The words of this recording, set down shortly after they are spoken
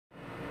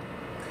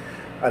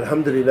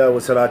Alhamdulillah wa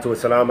salatu wa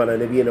salam ala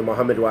nabiyyina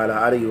Muhammad wa ala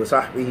alihi wa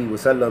sahbihi wa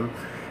sallam.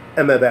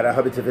 Amma ba'd,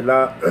 ahabati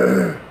fillah.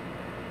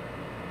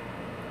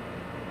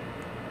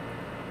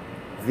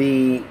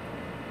 The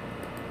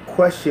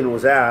question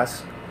was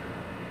asked,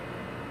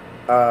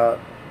 can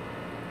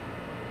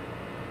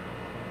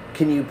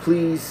you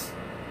please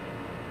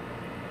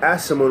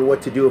ask someone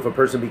what to do if a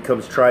person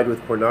becomes tried with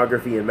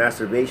pornography and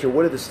masturbation?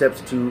 What are the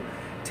steps to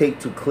take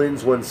to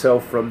cleanse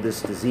oneself from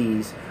this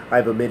disease?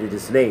 I've omitted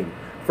his name.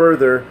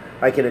 Further,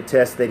 I can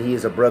attest that he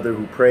is a brother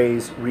who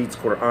prays, reads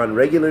Quran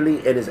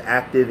regularly, and is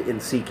active in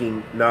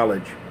seeking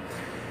knowledge.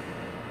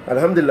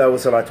 Alhamdulillah wa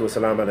salatu wa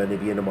salam ala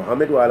nabiyyina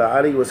Muhammad wa ala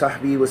alihi wa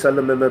sahbihi wa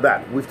sallam amma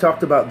ba'd. We've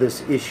talked about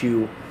this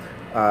issue,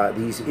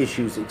 these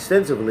issues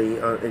extensively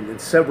in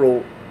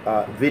several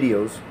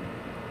videos,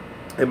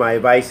 and my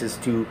advice is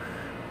to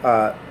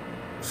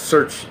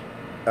search,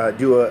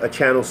 do a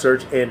channel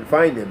search and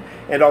find them,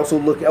 and also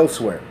look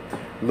elsewhere.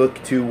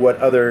 Look to what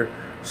other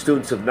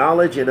students of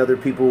knowledge and other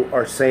people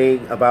are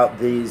saying about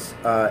these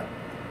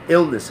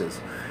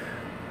illnesses.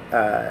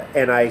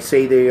 And I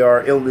say they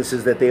are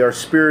illnesses, that they are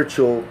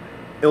spiritual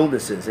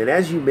illnesses. And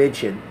as you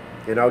mentioned,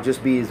 and I'll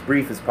just be as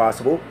brief as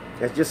possible,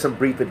 that's just some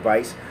brief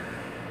advice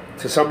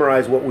to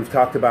summarize what we've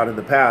talked about in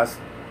the past.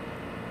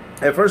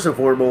 And first and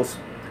foremost,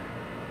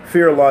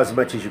 fear Allah as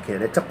much as you can.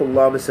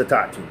 Ittaqullah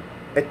mastata'tum.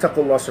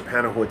 Ittaqullah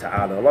subhanahu wa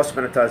ta'ala. Allah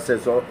subhanahu wa ta'ala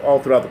says all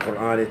throughout the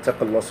Quran,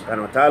 Ittaqullah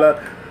subhanahu wa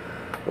ta'ala.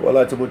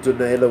 وَلَا تَمُوتُنَّ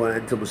إِلَّا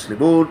وَأَنْتُمْ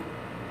مُسْلِمُونَ.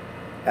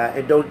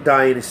 And don't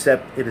die in a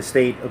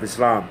state of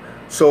Islam.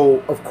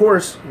 So, of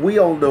course, we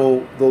all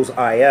know those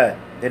ayat.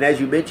 And as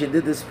you mentioned,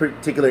 this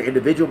particular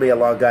individual, may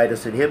Allah guide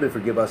us in him and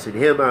forgive us in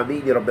him,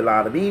 Ameen, Ya Rabbil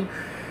Alameen,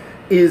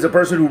 is a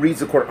person who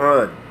reads the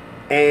Quran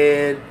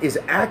and is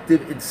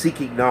active in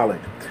seeking knowledge.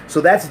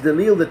 So that's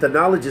dalil that the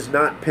knowledge is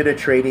not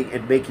penetrating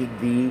and making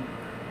the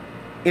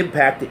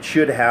impact it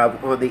should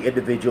have on the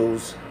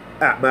individual's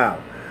a'mal.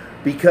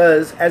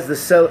 Because, as the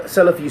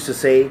Salaf used to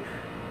say,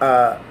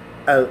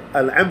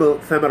 al-amal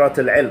thamarat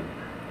al-ilm,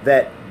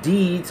 that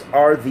deeds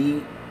are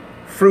the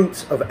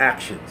fruits of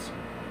actions.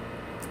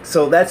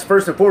 So that's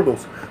first and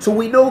foremost. So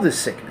we know this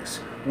sickness.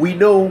 We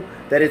know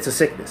that it's a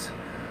sickness.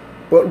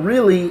 But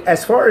really,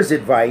 as far as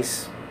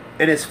advice,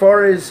 and as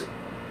far as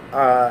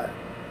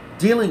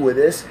dealing with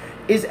this,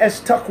 is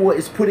as taqwa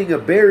is putting a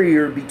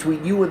barrier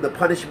between you and the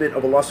punishment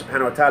of Allah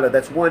subhanahu wa ta'ala.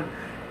 That's one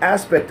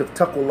aspect of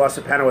taqwa Allah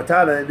subhanahu wa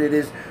ta'ala, and it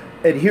is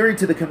adhering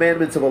to the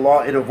commandments of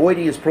Allah and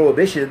avoiding His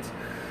prohibitions.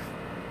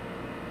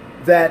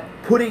 That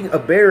putting a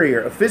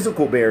barrier, a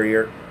physical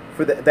barrier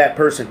for that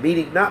person,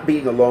 meaning not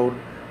being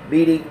alone,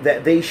 meaning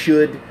that they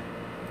should,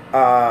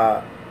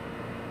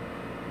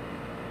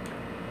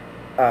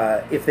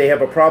 if they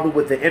have a problem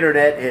with the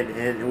internet,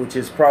 and which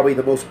is probably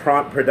the most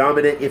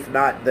predominant, if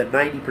not the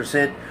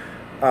 90%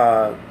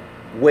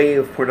 way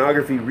of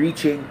pornography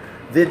reaching,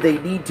 then they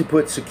need to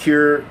put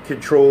secure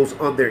controls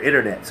on their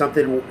internet.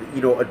 Something,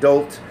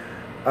 adult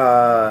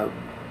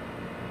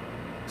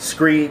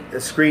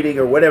screening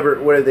or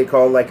whatever they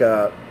call, like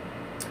a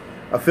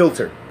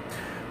filter.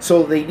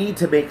 So they need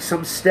to make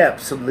some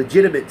steps, some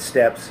legitimate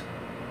steps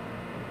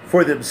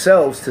for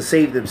themselves to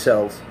save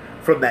themselves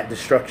from that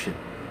destruction,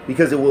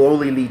 because it will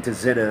only lead to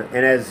zina.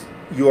 And as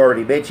you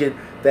already mentioned,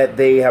 that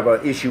they have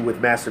an issue with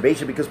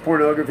masturbation, because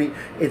pornography,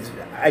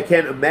 I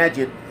can't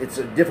imagine, it's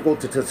difficult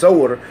to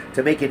tasawwur,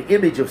 to make an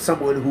image of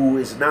someone who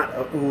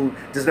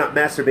does not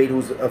masturbate,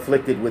 who's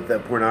afflicted with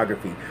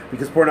pornography.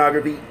 Because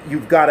pornography,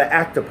 you've got to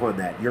act upon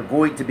that. You're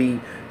going to be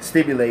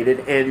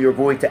stimulated and you're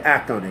going to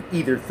act on it,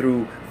 either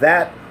through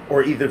that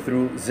or either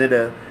through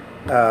zina,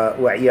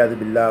 wa'iyadu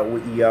billah wa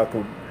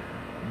iyyakum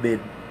min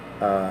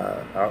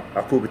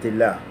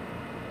aqubatillah.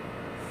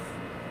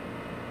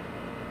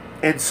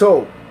 And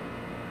so,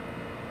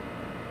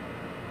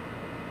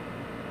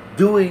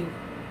 doing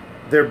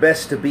their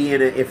best to be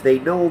in it, if they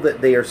know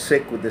that they are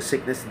sick with the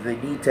sickness, they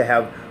need to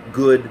have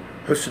good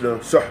husna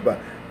suhbah,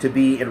 to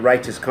be in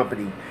righteous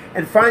company.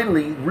 And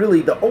finally,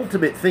 really the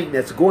ultimate thing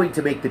that's going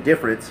to make the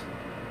difference,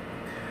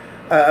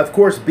 of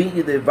course, being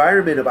in the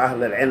environment of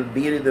Ahl al-Ilm,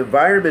 being in the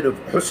environment of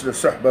husna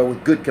suhbah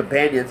with good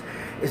companions,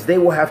 is they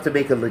will have to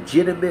make a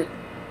legitimate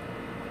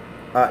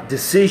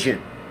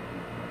decision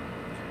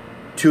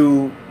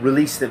to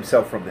release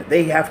themselves from it.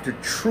 They have to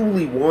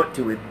truly want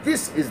to, and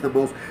this is the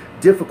most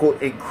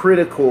difficult and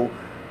critical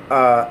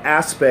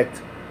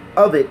aspect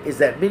of it, is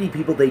that many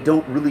people, they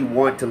don't really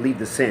want to leave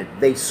the sin.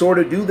 They sort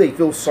of do. They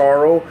feel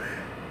sorrow,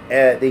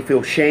 they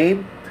feel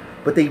shame,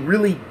 but they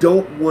really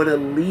don't want to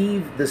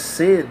leave the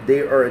sin.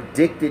 They are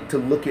addicted to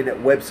looking at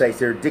websites.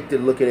 They're addicted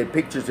to looking at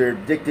pictures. They're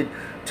addicted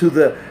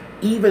to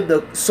even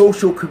the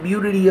social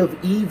community of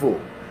evil,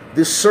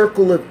 the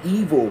circle of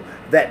evil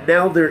that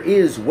now there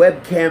is,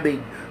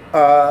 webcamming,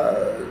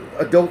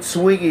 adult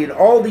swinging,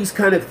 all these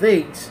kind of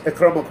things,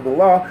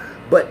 akramakumullah.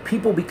 But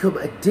people become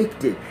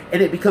addicted,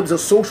 and it becomes a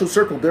social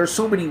circle. There are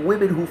so many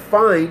women who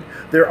find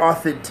their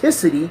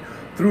authenticity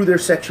through their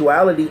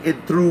sexuality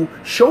and through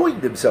showing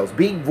themselves,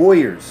 being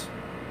voyeurs.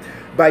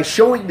 By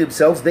showing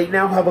themselves, they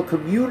now have a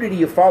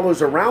community of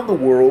followers around the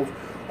world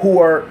who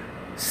are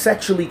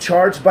sexually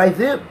charged by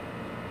them.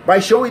 by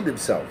showing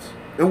themselves.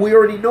 And we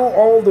already know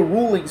all the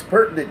rulings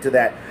pertinent to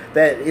that,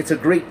 that it's a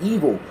great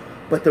evil.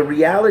 But the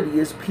reality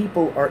is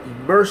people are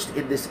immersed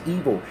in this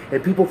evil,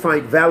 and people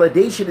find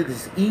validation in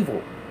this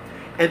evil.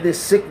 And this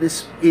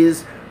sickness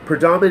is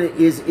predominant,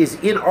 is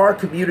in our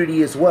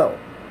community as well.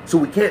 So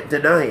we can't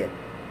deny it.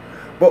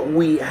 But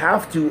we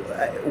have to,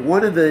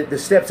 one of the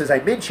steps, as I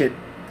mentioned,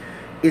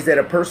 is that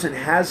a person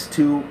has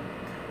to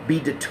be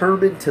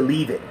determined to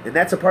leave it. And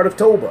that's a part of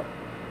Tawbah.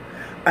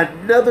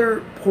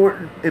 Another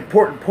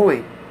important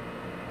point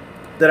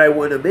that I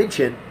want to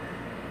mention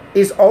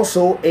is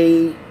also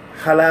a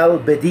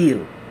halal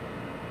badil.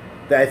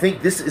 That I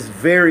think this is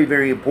very,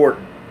 very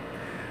important,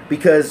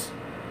 because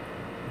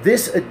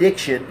this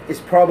addiction is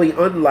probably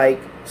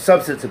unlike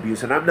substance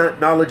abuse, and I'm not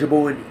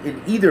knowledgeable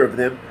in either of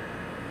them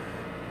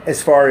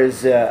as far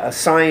as a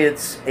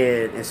science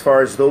and as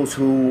far as those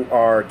who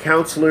are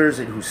counselors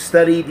and who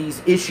study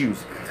these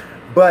issues.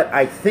 But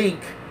I think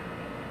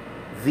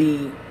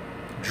the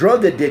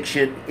drug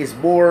addiction is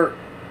more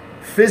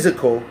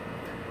physical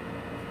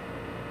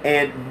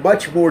and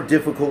much more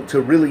difficult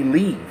to really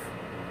leave.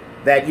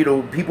 That, you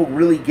know, people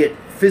really get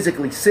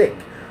physically sick.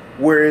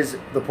 Whereas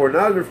the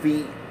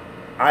pornography,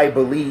 I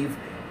believe,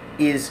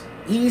 is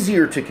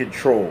easier to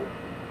control.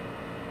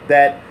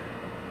 That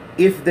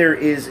if there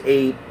is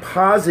a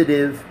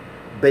positive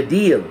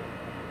badil,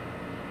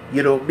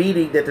 you know,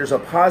 meaning that there's a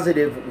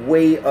positive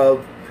way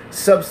of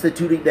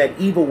substituting that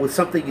evil with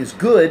something is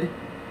good,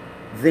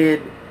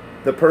 then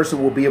the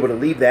person will be able to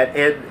leave that.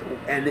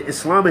 And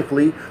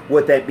Islamically,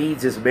 what that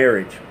means is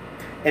marriage.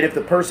 And if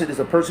the person is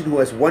a person who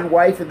has one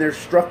wife and they're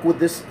struck with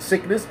this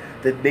sickness,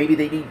 then maybe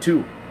they need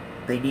two.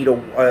 They need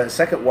a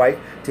second wife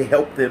to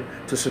help them,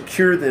 to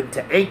secure them,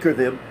 to anchor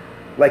them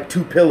like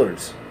two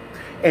pillars.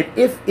 And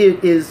if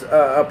it is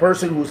a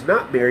person who's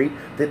not married,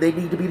 then they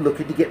need to be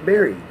looking to get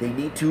married. They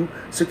need to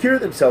secure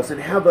themselves and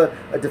have a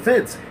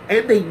defense.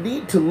 And they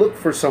need to look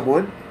for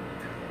someone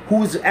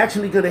who's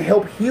actually going to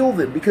help heal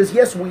them. Because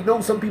yes, we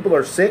know some people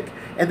are sick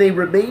and they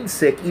remain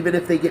sick even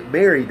if they get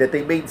married, that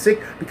they remain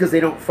sick because they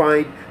don't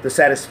find the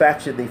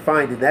satisfaction they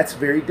find. And that's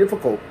very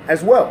difficult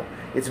as well.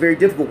 It's very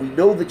difficult. We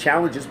know the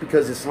challenges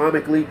because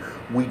Islamically,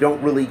 we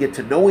don't really get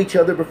to know each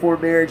other before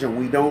marriage, and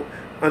we don't,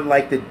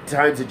 unlike the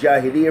times of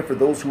Jahiliyyah, for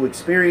those who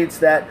experience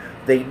that,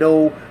 they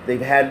know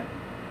they've had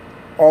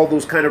all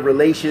those kind of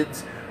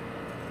relations,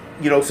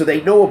 you know, so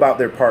they know about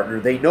their partner,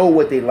 they know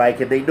what they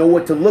like, and they know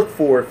what to look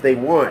for if they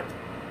want.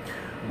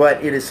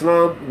 But in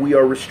Islam, we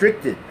are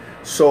restricted.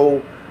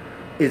 So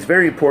it's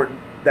very important.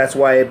 That's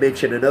why I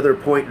mentioned another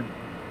important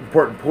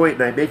point,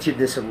 and I mentioned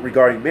this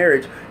regarding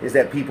marriage, is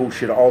that people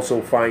should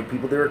also find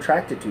people they're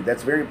attracted to.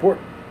 That's very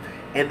important.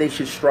 And they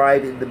should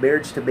strive in the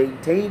marriage to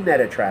maintain that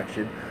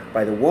attraction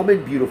by the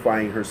woman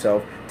beautifying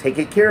herself,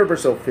 taking care of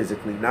herself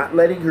physically, not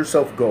letting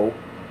herself go.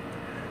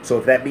 So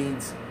if that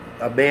means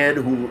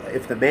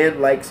if the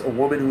man likes a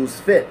woman who's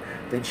fit,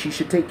 then she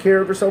should take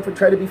care of herself and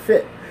try to be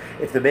fit.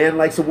 If the man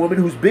likes a woman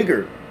who's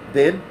bigger,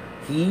 then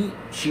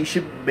she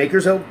should make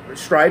herself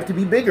strive to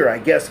be bigger, I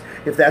guess,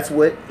 if that's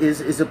what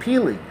is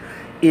appealing.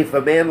 If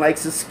a man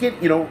likes a skin,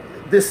 you know,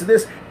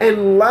 this.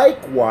 And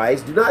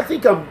likewise, do not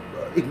think I'm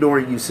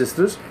ignoring you,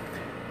 sisters,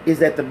 is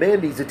that the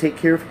man needs to take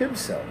care of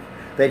himself.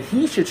 That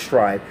he should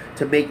strive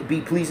to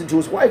be pleasing to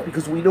his wife,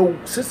 because we know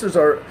sisters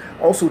are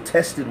also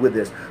tested with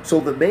this. So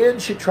the man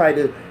should try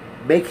to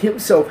make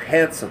himself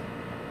handsome.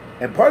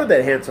 And part of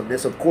that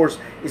handsomeness, of course,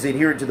 is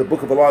adhering to the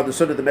Book of Allah and the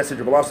Sunnah of the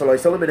Messenger of Allah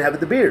ﷺ, and having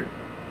the beard.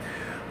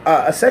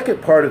 A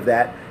second part of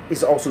that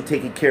is also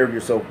taking care of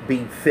yourself,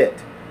 being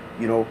fit,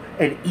 you know,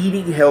 and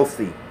eating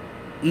healthy,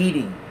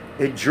 eating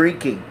and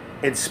drinking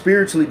and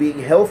spiritually being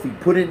healthy,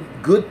 putting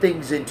good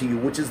things into you,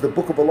 which is the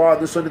Book of Allah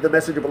and the Sunnah of the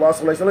Messenger of Allah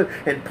ﷺ,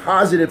 and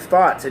positive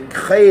thoughts and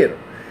khair,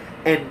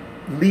 and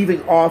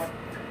leaving off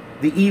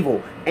the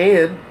evil.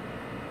 And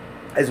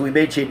as we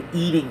mentioned,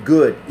 eating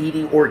good,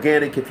 eating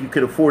organic if you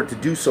can afford to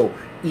do so,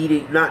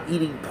 not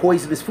eating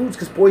poisonous foods,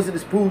 because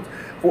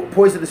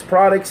poisonous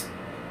products,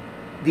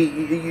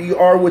 you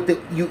are what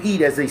you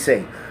eat, as they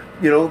say.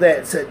 You know,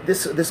 that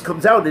this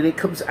comes out, and it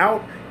comes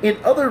out in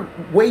other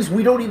ways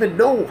we don't even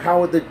know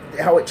how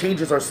it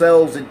changes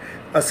ourselves, and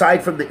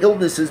aside from the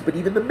illnesses, but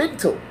even the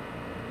mental,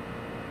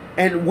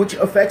 and which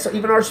affects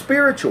even our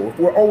spiritual. If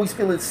we're always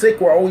feeling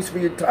sick, we're always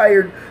feeling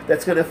tired,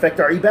 that's going to affect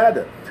our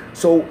ibadah.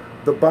 So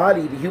the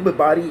body, the human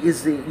body,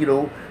 is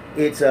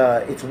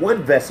it's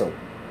one vessel,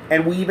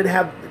 and we even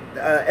have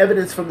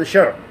evidence from the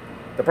Shara.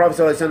 The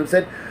Prophet ﷺ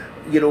said,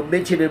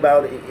 mentioned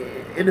about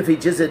inna fi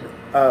jizd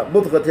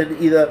mudghatan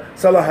idha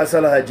salaha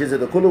salaha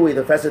jizd kullu wa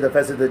idha fasada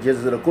fasada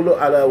jizd kullu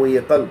ala wa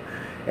qalb.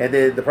 And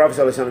then the Prophet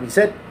ﷺ, he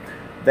said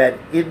that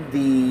in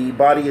the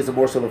body is a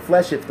morsel of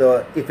flesh.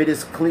 If it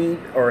is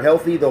clean or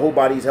healthy, the whole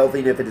body is healthy,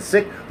 and if it is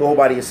sick, the whole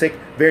body is sick.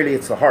 Verily,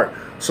 it's the heart.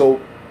 So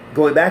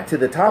going back to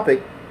the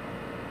topic,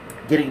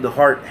 getting the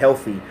heart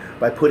healthy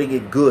by putting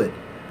in good,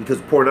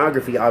 because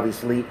pornography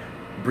obviously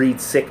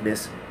breeds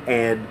sickness,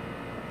 and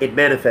it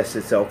manifests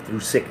itself through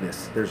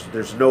sickness.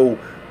 There's no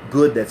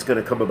good that's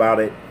going to come about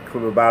it,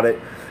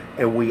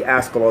 And we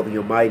ask Allah the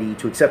Almighty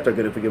to accept our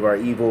good and forgive our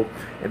evil.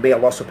 And may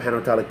Allah subhanahu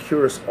wa ta'ala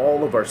cure us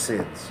all of our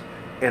sins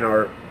and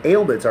our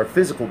ailments, our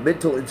physical,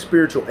 mental, and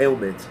spiritual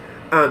ailments.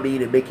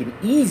 Ameen. And make it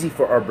easy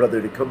for our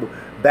brother to come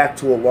back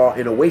to Allah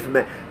and away from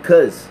that.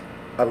 Because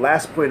a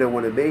last point I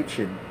want to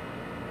mention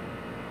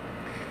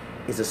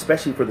is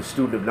especially for the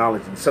student of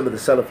knowledge. And some of the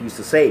Salaf used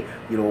to say,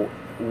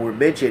 were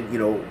mentioned,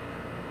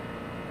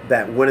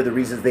 that one of the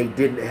reasons they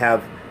didn't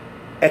have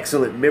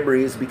excellent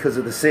memory is because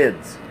of the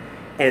sins.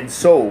 And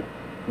so,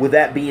 with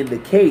that being the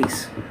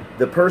case,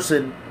 the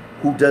person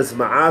who does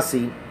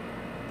ma'asi,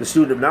 the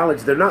student of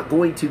knowledge, they're not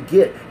going to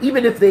get,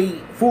 even if they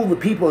fool the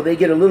people and they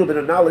get a little bit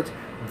of knowledge,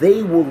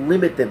 they will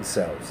limit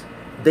themselves.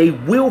 They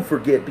will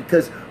forget,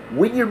 because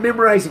when you're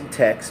memorizing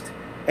text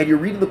and you're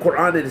reading the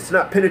Quran and it's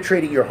not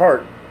penetrating your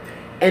heart,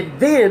 and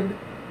then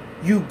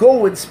you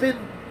go and spend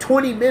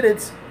 20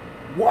 minutes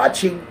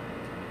watching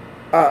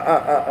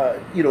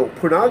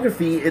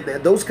pornography and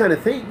those kind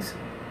of things,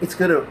 it's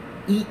going to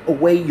eat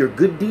away your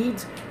good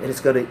deeds, and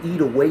it's going to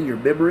eat away your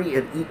memory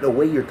and eat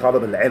away your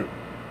talab al-ilm.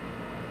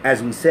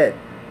 As we said,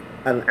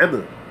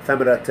 al-amal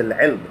thamarat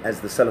al-ilm,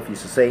 as the Salaf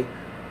used to say,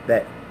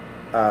 that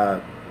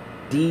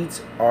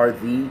deeds are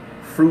the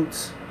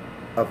fruits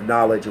of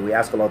knowledge. And we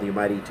ask Allah the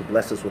Almighty to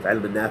bless us with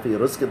ilm nafi,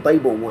 rizq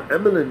tayyib, wa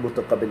amalan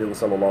mutaqabbalan, wa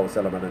sallallahu alaihi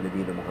wa sallam ala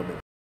nabiyyina Muhammad.